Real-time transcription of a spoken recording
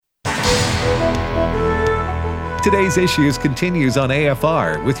Today's Issues continues on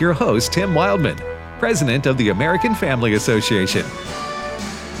AFR with your host, Tim Wildman, President of the American Family Association.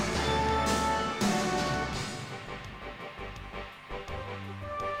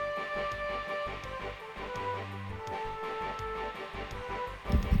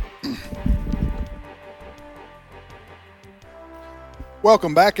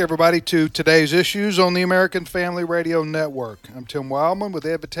 Welcome back, everybody, to Today's Issues on the American Family Radio Network. I'm Tim Wildman with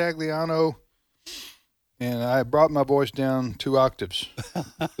Ed Vitagliano, and I brought my voice down 2 octaves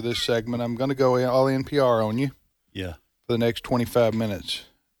for this segment. I'm going to go all NPR on you for the next 25 minutes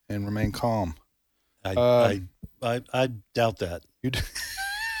and remain calm. I doubt that.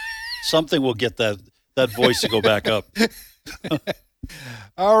 Something will get that voice to go back up.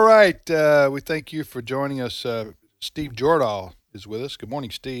 All right. We thank you for joining us. Steve Jordahl is with us. Good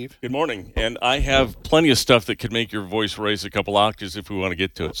morning, Steve. Good morning. And I have plenty of stuff that could make your voice raise a couple octaves if we want to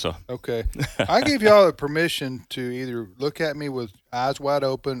get to it. So okay. I gave y'all the permission to either look at me with eyes wide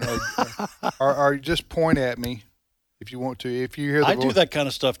open or just point at me if you want to. If you hear the voice. do that kind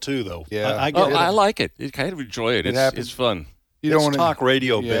of stuff too, though. Yeah. I like it. I kind of enjoy it. It's fun. You don't want to talk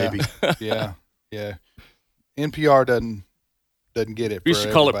radio, baby. Yeah. NPR doesn't get it. We used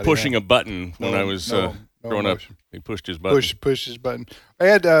to call it pushing a button when I was growing up. He pushed his button. Push his button. I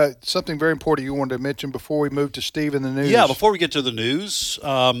had something very important you wanted to mention before we move to Steve in the news. Yeah, before we get to the news,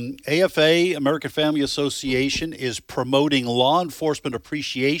 AFA, American Family Association, is promoting Law Enforcement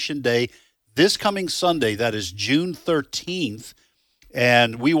Appreciation Day this coming Sunday. That is June 13th.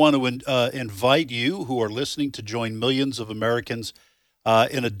 And we want to invite you who are listening to join millions of Americans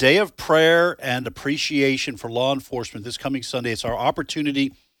in a day of prayer and appreciation for law enforcement this coming Sunday. It's our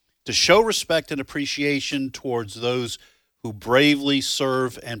opportunity to show respect and appreciation towards those who bravely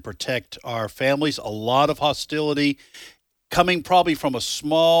serve and protect our families. A lot of hostility coming probably from a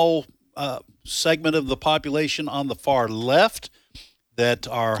small segment of the population on the far left that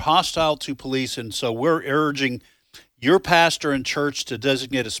are hostile to police. And so we're urging your pastor and church to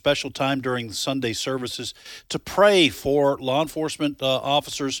designate a special time during the Sunday services to pray for law enforcement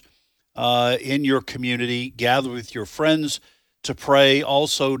officers in your community. Gather with your friends to pray.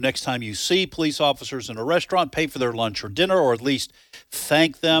 Also, next time you see police officers in a restaurant, pay for their lunch or dinner, or at least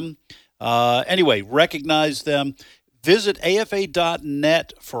thank them. Anyway, recognize them. Visit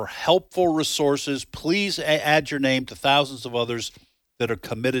afa.net for helpful resources. Please add your name to thousands of others that are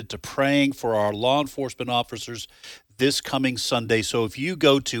committed to praying for our law enforcement officers this coming Sunday. So if you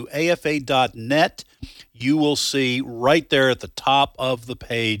go to afa.net, you will see right there at the top of the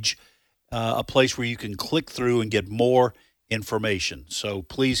page a place where you can click through and get more information. So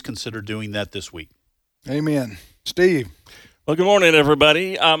please consider doing that this week. Amen. Steve. Well, good morning,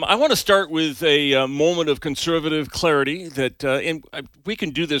 everybody. I want to start with a moment of conservative clarity that we can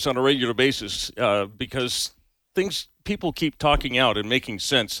do this on a regular basis because people keep talking out and making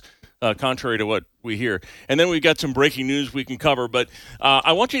sense contrary to what we hear. And then we've got some breaking news we can cover. But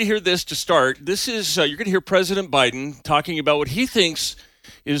I want you to hear this to start. This is you're going to hear President Biden talking about what he thinks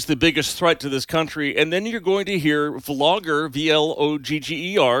is the biggest threat to this country. And then you're going to hear vlogger,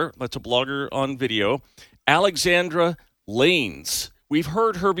 Vlogger, that's a blogger on video, Alexandra Lanes. We've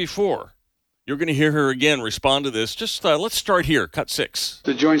heard her before. You're going to hear her again respond to this. Just let's start here, cut 6.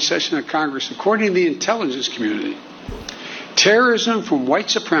 The joint session of Congress, according to the intelligence community, terrorism from white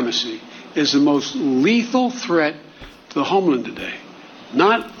supremacy is the most lethal threat to the homeland today.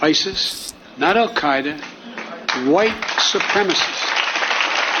 Not ISIS, not Al-Qaeda, white supremacists.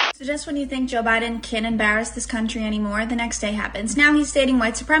 So just when you think Joe Biden can't embarrass this country anymore, the next day happens. Now he's stating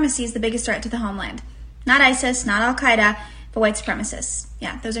white supremacy is the biggest threat to the homeland. Not ISIS, not Al-Qaeda, but white supremacists.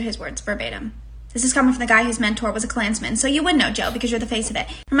 Yeah, those are his words, verbatim. This is coming from the guy whose mentor was a Klansman, so you would know, Joe, because you're the face of it.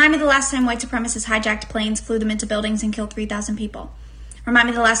 Remind me the last time white supremacists hijacked planes, flew them into buildings, and killed 3,000 people. Remind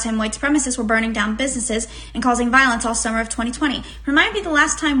me the last time white supremacists were burning down businesses and causing violence all summer of 2020. Remind me the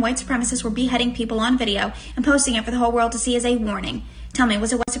last time white supremacists were beheading people on video and posting it for the whole world to see as a warning. Tell me,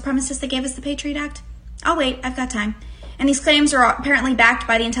 was it white supremacists that gave us the Patriot Act? I'll wait, I've got time. And these claims are apparently backed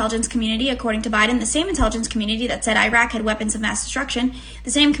by the intelligence community, according to Biden, the same intelligence community that said Iraq had weapons of mass destruction,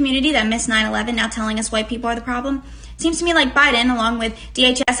 the same community that missed 9/11, now telling us white people are the problem. It seems to me like Biden, along with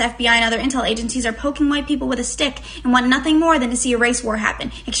DHS, FBI, and other intel agencies, are poking white people with a stick and want nothing more than to see a race war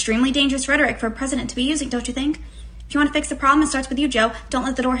happen. Extremely dangerous rhetoric for a president to be using, don't you think? If you want to fix the problem, it starts with you, Joe. Don't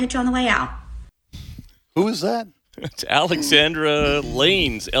let the door hit you on the way out. Who is that? It's Alexandra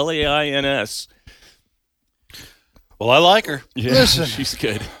Lanes, Lains. Well, I like her. Yeah, listen, she's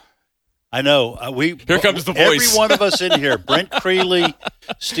good. I know. Here comes the voice. Every one of us in here, Brent Creeley,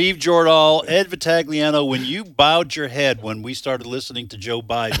 Steve Jordahl, Ed Vitagliano, when you bowed your head when we started listening to Joe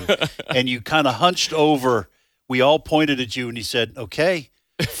Biden and you kind of hunched over we all pointed at you and he said, okay,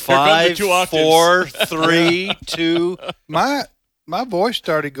 come the 5, two octaves. 4, 3, 2. My voice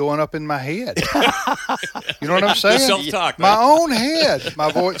started going up in my head. You know what I'm saying? Self-talk, My right? own head. My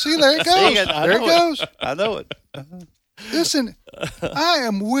voice. See, there it goes. There it goes. I know it. Listen, I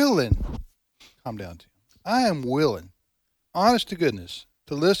am willing. Calm down, Tim. I am willing, honest to goodness,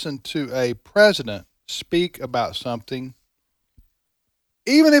 to listen to a president speak about something,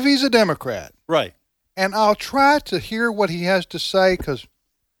 even if he's a Democrat. Right. And I'll try to hear what he has to say because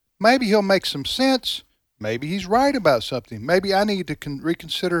maybe he'll make some sense. Maybe he's right about something. Maybe I need to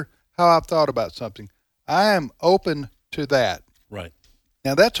reconsider how I've thought about something. I am open to that. Right.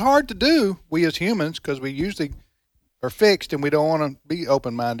 Now, that's hard to do, we as humans, because we usually are fixed and we don't want to be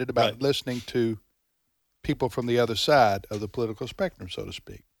open-minded about listening to people from the other side of the political spectrum, so to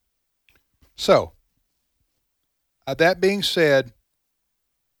speak. So, that being said,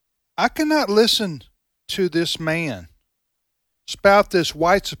 I cannot listen to this man spout this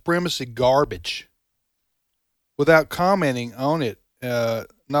white supremacy garbage without commenting on it, not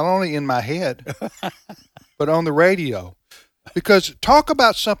only in my head, but on the radio. Because talk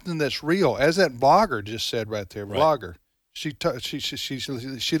about something that's real, as that blogger just said right there, blogger. She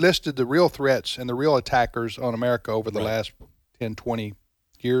listed the real threats and the real attackers on America over the last 10, 20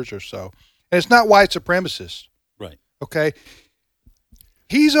 years or so. And it's not white supremacists. Right. Okay?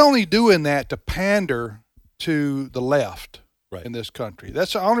 He's only doing that to pander to the left in this country.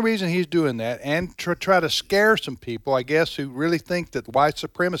 That's the only reason he's doing that, and to try to scare some people, I guess, who really think that white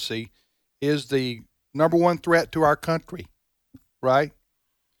supremacy is the number one threat to our country, right?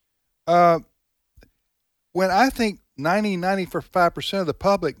 When I think 95% of the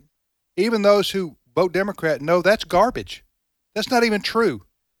public, even those who vote Democrat, know that's garbage. That's not even true.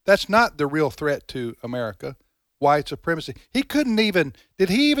 That's not the real threat to America, white supremacy. He couldn't even, did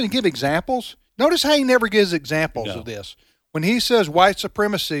he even give examples? Notice how he never gives examples of this. When he says white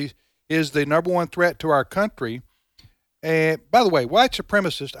supremacy is the number one threat to our country, and by the way, white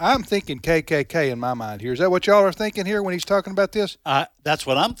supremacist, I'm thinking KKK in my mind here. Is that what y'all are thinking here when he's talking about this? That's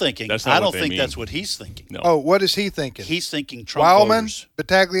what I'm thinking. I don't think that's what he's thinking. No. Oh, what is he thinking? He's thinking Trump Wildman, voters.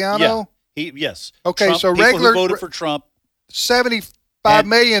 Battagliano? Yeah. Yes. Okay, Trump, so people regular who voted for Trump 75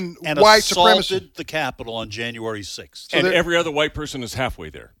 million and white assaulted supremacists. the Capitol on January 6th. And every other white person is halfway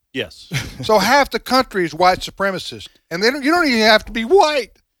there. Yes. So half the country is white supremacist. And then you don't even have to be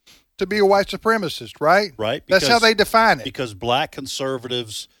white to be a white supremacist, right? Right. That's how they define it. Because black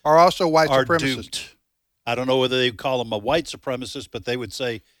conservatives are also white are supremacists. Duped. I don't know whether they call him a white supremacist, but they would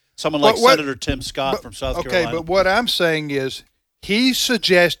say someone like Senator Tim Scott from South Carolina. Okay, but what I'm saying is he's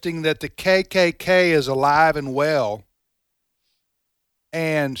suggesting that the KKK is alive and well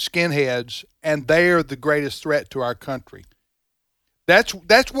and skinheads, and they're the greatest threat to our country. That's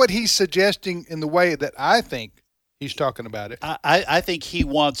what he's suggesting in the way that I think he's talking about it. I think he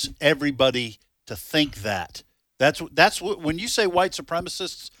wants everybody to think that. That's what, when you say white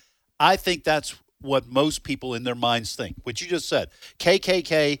supremacists, I think that's what most people in their minds think. What you just said,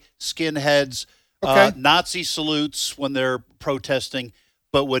 KKK, skinheads, Nazi salutes when they're protesting.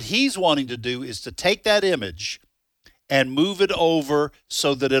 But what he's wanting to do is to take that image and move it over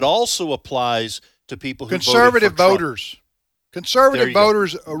so that it also applies to people who conservative voted for voters. Trump. Conservative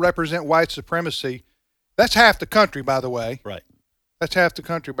voters represent white supremacy. That's half the country, by the way. Right. That's half the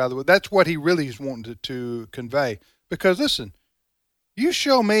country, by the way. That's what he really is wanting to convey. Because, listen, you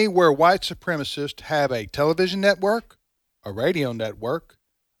show me where white supremacists have a television network, a radio network,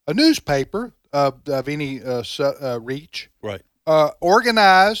 a newspaper of any reach, right?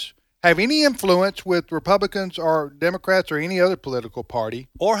 Organize, have any influence with Republicans or Democrats or any other political party.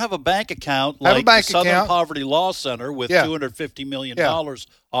 Or have a bank account like the Southern Poverty Law Center with $250 million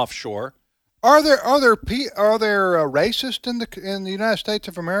offshore. Are there racists in the United States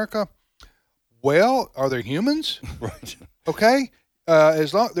of America? Well, are there humans? Right. Okay.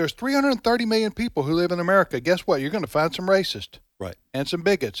 As long there's 330 million people who live in America, guess what? You're going to find some racists, right, and some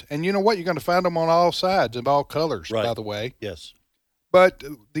bigots, and you know what? You're going to find them on all sides and all colors. Right. By the way, yes. But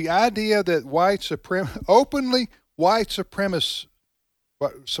the idea that openly white supremacists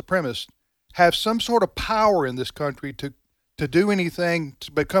have some sort of power in this country to do anything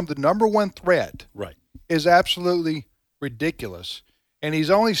to become the number one threat, right, is absolutely ridiculous. And he's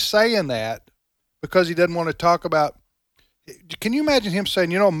only saying that because he doesn't want to talk about. Can you imagine him saying,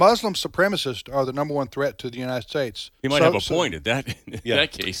 Muslim supremacists are the number one threat to the United States? He might have a point in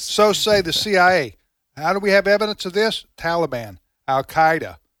that case. So say the CIA. How do we have evidence of this? Taliban,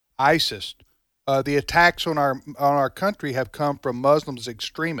 Al-Qaeda, ISIS. The attacks on our country have come from Muslims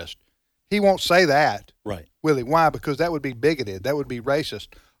extremists. He won't say that. Right. Will he? Why? Because that would be bigoted. That would be racist.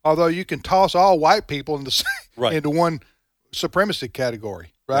 Although you can toss all white people into Right. into one supremacy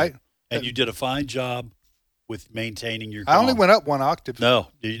category, right? And you did a fine job with maintaining your I only calm. went up one octave. No,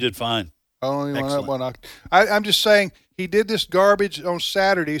 you did fine. I only went up Excellent. one octave. I'm just saying he did this garbage on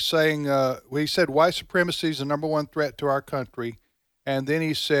Saturday, saying he said white supremacy is the number one threat to our country, and then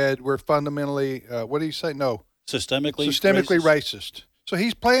he said we're fundamentally what did he say? No, Systemically racist. So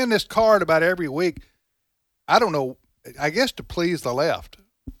he's playing this card about every week. I don't know. I guess to please the left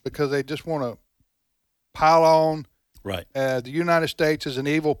because they just want to pile on. Right. The United States is an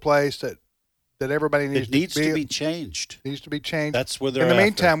evil place that everybody needs. It needs to be changed. Needs to be changed. That's where they're In the after.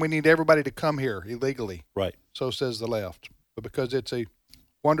 meantime, we need everybody to come here illegally. Right. So says the left, but because it's a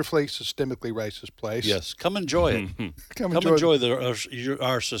wonderfully systemically racist place. Yes. Come enjoy it. Come enjoy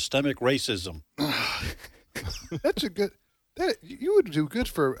our systemic racism. That's a good. You would do good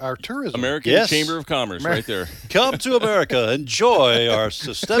for our tourism. American Yes. Chamber of Commerce, right there. Come to America. Enjoy our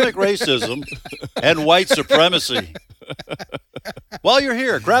systemic racism and white supremacy. While you're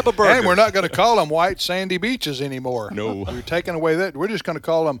here, grab a burger. And we're not going to call them white sandy beaches anymore. No. We're taking away that. We're just going to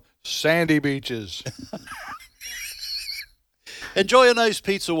call them sandy beaches. Enjoy a nice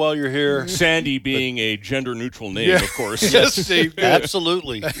pizza while you're here. Sandy being a gender-neutral name, Yeah. of course. Yes, Steve. Good.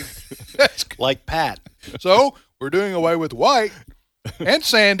 Absolutely. Like Pat. So we're doing away with white and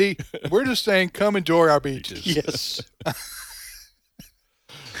sandy. We're just saying, come enjoy our beaches. Yes.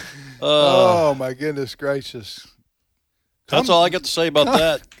 Oh my goodness gracious! That's all I got to say about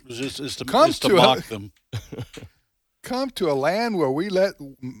that. Is to mock them. Come to a land where we let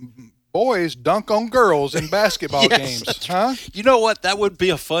boys dunk on girls in basketball Yes, games, that's huh? You know what? That'd be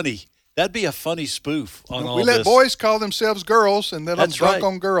a funny spoof on all We this. let boys call themselves girls and let them That's dunk right.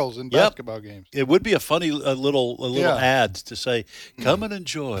 on girls in Yep. basketball games. It would be a funny little Yeah. ad to say, "Come and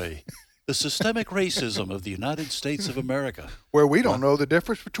enjoy the systemic racism of the United States of America." Where we don't know the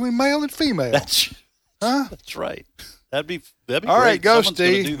difference between male and female. That's Huh? That's right. That'd be All great. right, go, Someone's gonna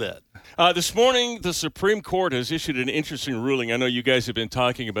Steve. do that. This morning, the Supreme Court has issued an interesting ruling. I know you guys have been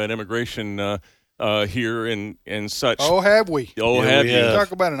talking about immigration here and such. Oh, have we? Oh, Yeah, have we you? have.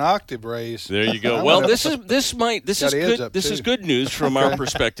 Talk about an octив raise. There you go. I Well, wanna- this is Got his good. up, This too. is good news from our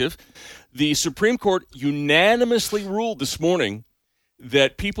perspective. The Supreme Court unanimously ruled this morning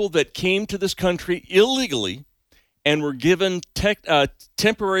that people that came to this country illegally and were given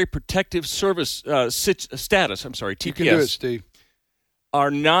temporary protective service status. I'm sorry, TPS. You can do it, Steve. Are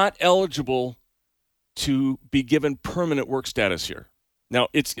not eligible to be given permanent work status here. Now,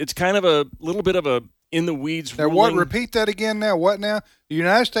 it's kind of a little bit of a in the weeds Now, ruling. what? Repeat that again. Now, what? Now, the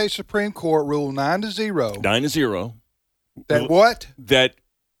United States Supreme Court ruled 9-0. 9-0. That what? That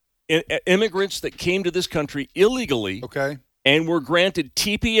immigrants that came to this country illegally Okay. and were granted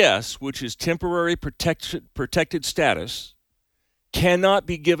TPS, which is temporary protected status, cannot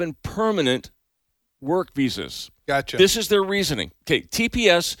be given permanent work visas. Gotcha. This is their reasoning. Okay,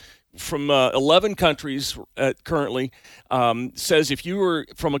 TPS from 11 countries currently says if you were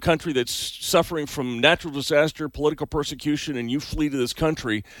from a country that's suffering from natural disaster, political persecution, and you flee to this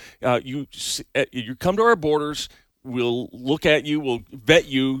country, you come to our borders. We'll look at you. We'll vet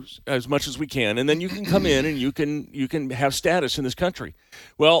you as much as we can, and then you can come in and you can have status in this country.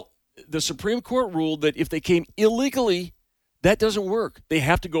 Well, the Supreme Court ruled that if they came illegally, that doesn't work. They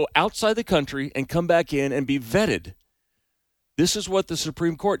have to go outside the country and come back in and be vetted. This is what the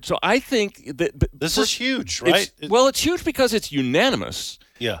Supreme Court. So I think that This is huge, right? It's huge because it's unanimous.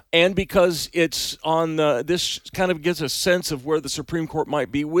 Yeah. And because it's on this kind of gives a sense of where the Supreme Court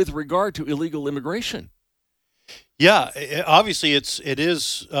might be with regard to illegal immigration. Yeah, obviously it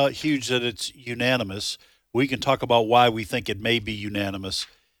is huge that it's unanimous. We can talk about why we think it may be unanimous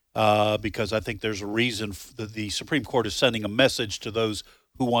because I think there's a reason that the Supreme Court is sending a message to those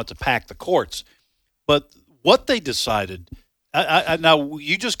who want to pack the courts. But what they decided, now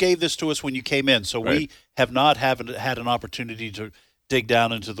you just gave this to us when you came in, so we have not had an opportunity to dig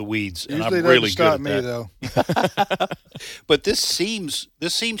down into the weeds, and Usually I'm really doesn't good stop at me that. though. But this seems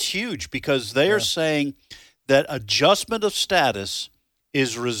huge because they are saying that adjustment of status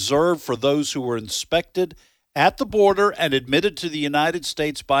is reserved for those who were inspected at the border and admitted to the United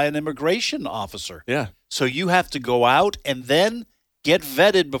States by an immigration officer. Yeah. So you have to go out and then get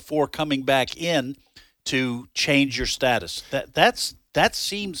vetted before coming back in to change your status. That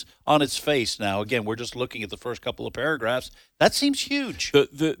seems on its face now. Again, we're just looking at the first couple of paragraphs. That seems huge.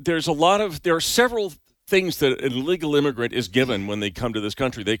 There are several things that an illegal immigrant is given when they come to this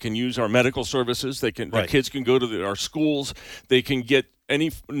country. They can use our medical services. Their kids can go to our schools. They can get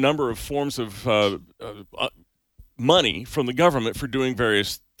any number of forms of money from the government for doing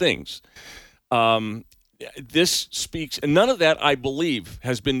various things. this speaks, and none of that, I believe,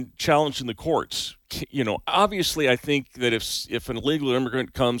 has been challenged in the courts. Obviously, I think that if an illegal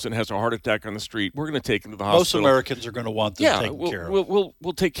immigrant comes and has a heart attack on the street, we're going to take them to the hospital. Most Americans are going to want them taken care of.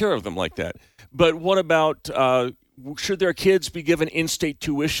 We'll take care of them like that. But what about should their kids be given in-state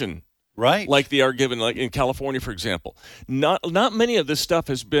tuition? Right, like they are given, like in California, for example. Not much of this stuff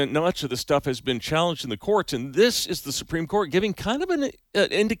has been challenged in the courts, and this is the Supreme Court giving kind of an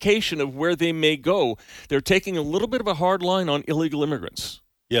indication of where they may go. They're taking a little bit of a hard line on illegal immigrants.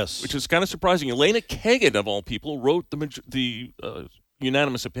 Yes, which is kind of surprising. Elena Kagan, of all people, wrote the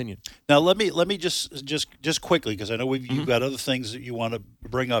unanimous opinion. Now let me just quickly, because I know you've got other things that you want to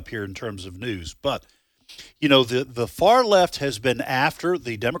bring up here in terms of news, but. The far left has been after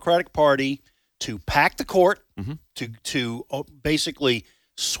the Democratic Party to pack the court, to basically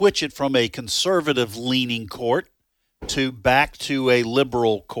switch it from a conservative-leaning court back to a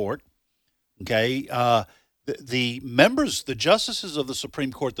liberal court. Okay, the justices of the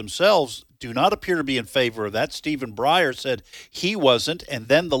Supreme Court themselves do not appear to be in favor of that. Stephen Breyer said he wasn't, and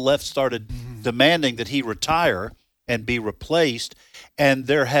then the left started demanding that he retire and be replaced. And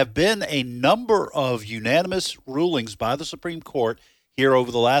there have been a number of unanimous rulings by the Supreme Court here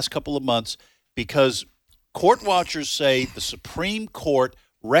over the last couple of months because court watchers say the Supreme Court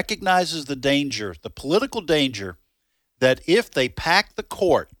recognizes the danger, the political danger, that if they pack the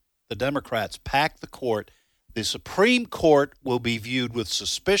court, the Democrats pack the court, the Supreme Court will be viewed with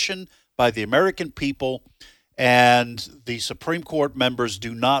suspicion by the American people, and the Supreme Court members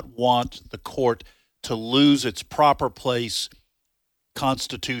do not want the court to lose its proper place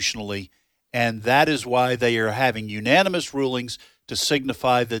constitutionally, and that is why they are having unanimous rulings to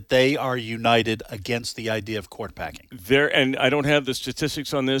signify that they are united against the idea of court packing. And I don't have the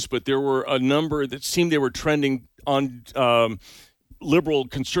statistics on this, but there were a number that seemed they were trending on liberal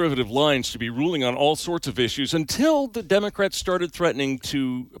conservative lines to be ruling on all sorts of issues until the Democrats started threatening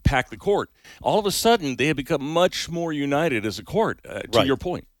to pack the court. All of a sudden, they have become much more united as a court, to your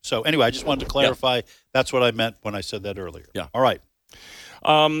point. So anyway, I just wanted to clarify. That's what I meant when I said that earlier. Yeah. All right.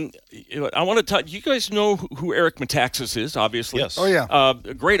 I want to talk. You guys know who Eric Metaxas is, obviously. Yes. Oh, yeah.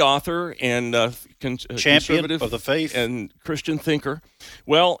 A great author and champion of the faith and Christian thinker.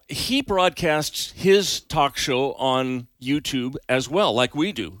 Well, he broadcasts his talk show on YouTube as well, like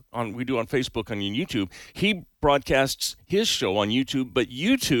we do on Facebook and on YouTube. He broadcasts his show on YouTube, but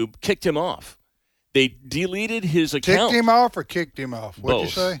YouTube kicked him off. They deleted his account. Kicked him off or kicked him off? What'd you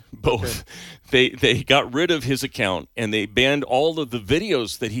say? Both. Okay. They got rid of his account and they banned all of the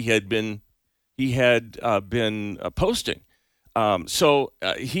videos that he had been posting.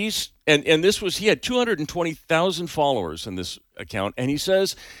 He had 220,000 followers in this account, and he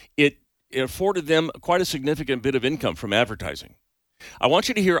says it afforded them quite a significant bit of income from advertising. I want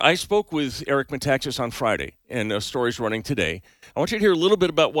you to hear, I spoke with Eric Metaxas on Friday, and a story's running today. I want you to hear a little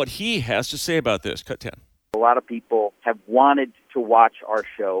bit about what he has to say about this. Cut 10. A lot of people have wanted to watch our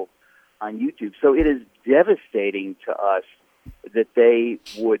show on YouTube, so it is devastating to us that they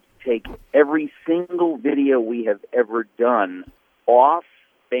would take every single video we have ever done off,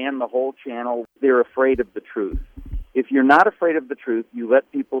 ban the whole channel. They're afraid of the truth. If you're not afraid of the truth, you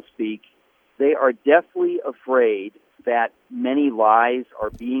let people speak. They are deathly afraid that many lies are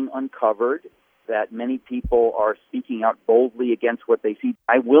being uncovered, that many people are speaking out boldly against what they see.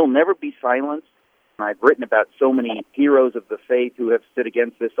 I will never be silenced. I've written about so many heroes of the faith who have stood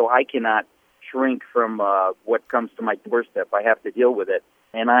against this, so I cannot shrink from what comes to my doorstep. I have to deal with it.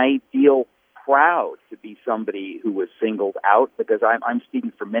 And I feel proud to be somebody who was singled out because I'm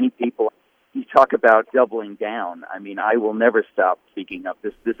speaking for many people. You talk about doubling down. I mean, I will never stop speaking up.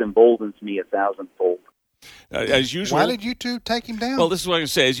 This emboldens me 1,000-fold. As usual. Why did you two take him down? Well, this is what I can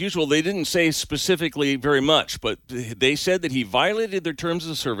say. As usual, they didn't say specifically very much, but they said that he violated their terms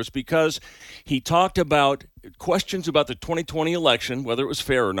of service because he talked about questions about the 2020 election, whether it was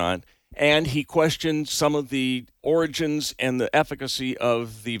fair or not, and he questioned some of the origins and the efficacy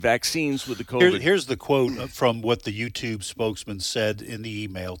of the vaccines with the COVID. Here's the quote from what the YouTube spokesman said in the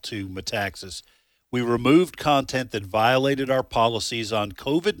email to Metaxas. We removed content that violated our policies on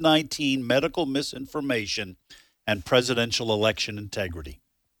COVID-19 medical misinformation and presidential election integrity.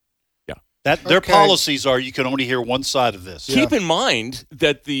 Yeah. Their policies are you can only hear one side of this. Keep in mind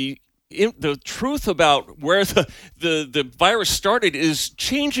that the truth about where the virus started is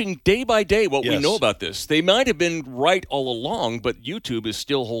changing day by day what we know about this. They might have been right all along, but YouTube is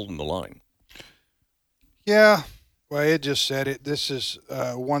still holding the line. Yeah. Well, it just said it. This is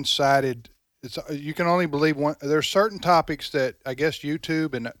one-sided. You can only believe one. There's certain topics that I guess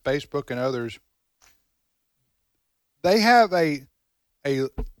YouTube and Facebook and others, they have they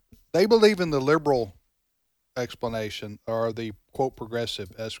believe in the liberal explanation or the quote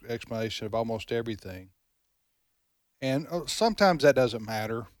progressive explanation of almost everything. And sometimes that doesn't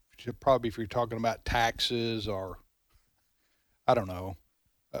matter. Probably if you're talking about taxes or, I don't know,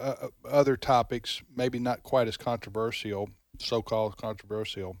 other topics, maybe not quite as controversial, so-called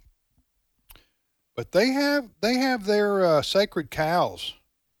controversial. But they have their sacred cows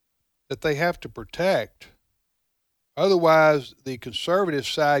that they have to protect. Otherwise, the conservative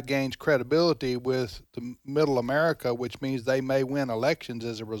side gains credibility with the middle America, which means they may win elections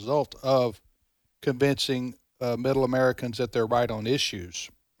as a result of convincing middle Americans that they're right on issues.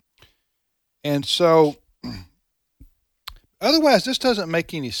 And so, otherwise, this doesn't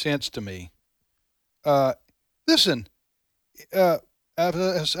make any sense to me. Listen,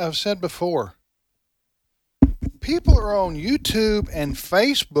 I've said before, people are on YouTube and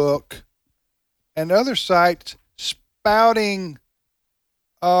Facebook and other sites spouting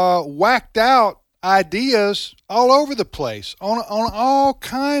whacked out ideas all over the place on all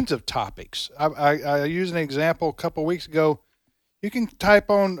kinds of topics. I used an example a couple of weeks ago. You can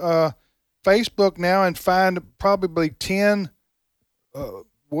type on Facebook now and find probably 10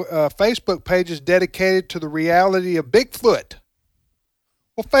 Facebook pages dedicated to the reality of Bigfoot.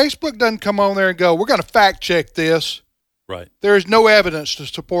 Well, Facebook doesn't come on there and go, we're going to fact check this. Right. There is no evidence to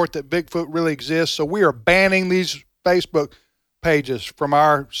support that Bigfoot really exists, so we are banning these Facebook pages from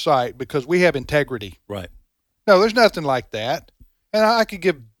our site because we have integrity. Right. No, there's nothing like that. And I could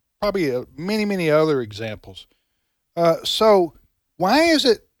give probably many other examples. So why is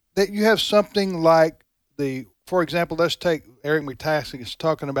it that you have something like for example, let's take Eric McTaxick is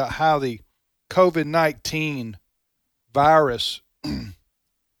talking about how the COVID-19 virus,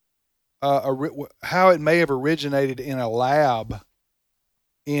 how it may have originated in a lab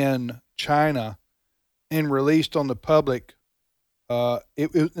in China and released on the public.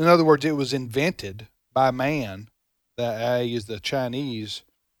 In other words, it was invented by man, that is the Chinese,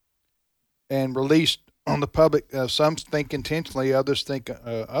 and released on the public. Some think intentionally, others think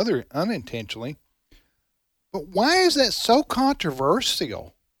unintentionally. But why is that so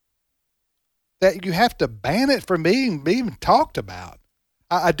controversial that you have to ban it from being even talked about?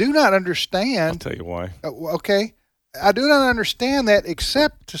 I do not understand. I'll tell you why. Okay. I do not understand that,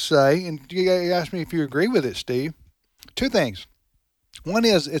 except to say, and you asked me if you agree with it, Steve, two things. One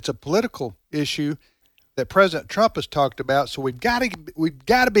is it's a political issue that President Trump has talked about, so we've got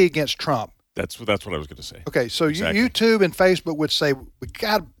to be against Trump. That's what I was going to say. Okay, so exactly. YouTube and Facebook would say we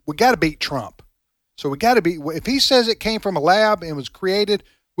got to beat Trump. So we got to be, if he says it came from a lab and was created,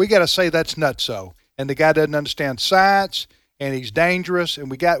 we got to say that's nutso. And the guy doesn't understand science, and he's dangerous,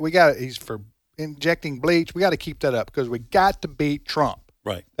 and he's for injecting bleach. We got to keep that up because we got to beat Trump.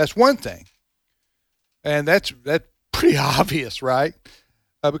 Right. That's one thing. And that's pretty obvious, right?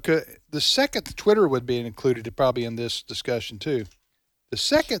 Because the second, Twitter would be included probably in this discussion too. The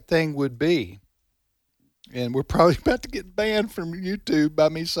second thing would be, and we're probably about to get banned from YouTube by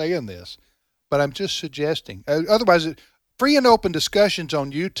me saying this, but I'm just suggesting. Otherwise, free and open discussions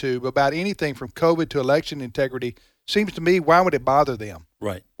on YouTube about anything from COVID to election integrity seems to me, why would it bother them?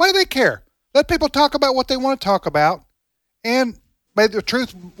 Right. Why do they care? Let people talk about what they want to talk about, and may the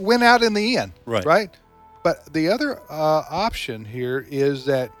truth win out in the end. Right. Right? But the other option here is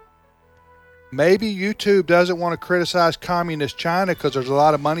that maybe YouTube doesn't want to criticize communist China because there's a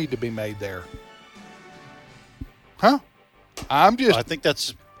lot of money to be made there. Huh? I think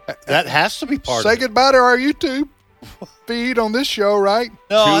that has to be part say of it. goodbye to our YouTube feed on this show, right?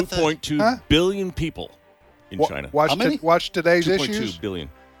 No, 2.2 billion people in China. How many? Watch today's 2.2 issues. billion.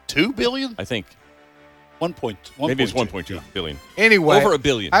 2 billion? I think. 1. Maybe it's 1.2 billion. Anyway, over a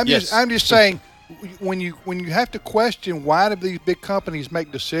billion. I'm just saying, when you have to question why do these big companies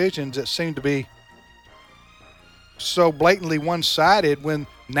make decisions that seem to be so blatantly one-sided when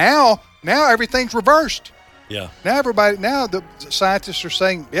now everything's reversed. Yeah. Now the scientists are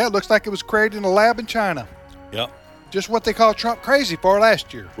saying, yeah, it looks like it was created in a lab in China. Yeah. Just what they called Trump crazy for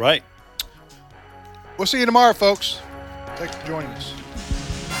last year. Right. We'll see you tomorrow, folks. Thanks for joining us.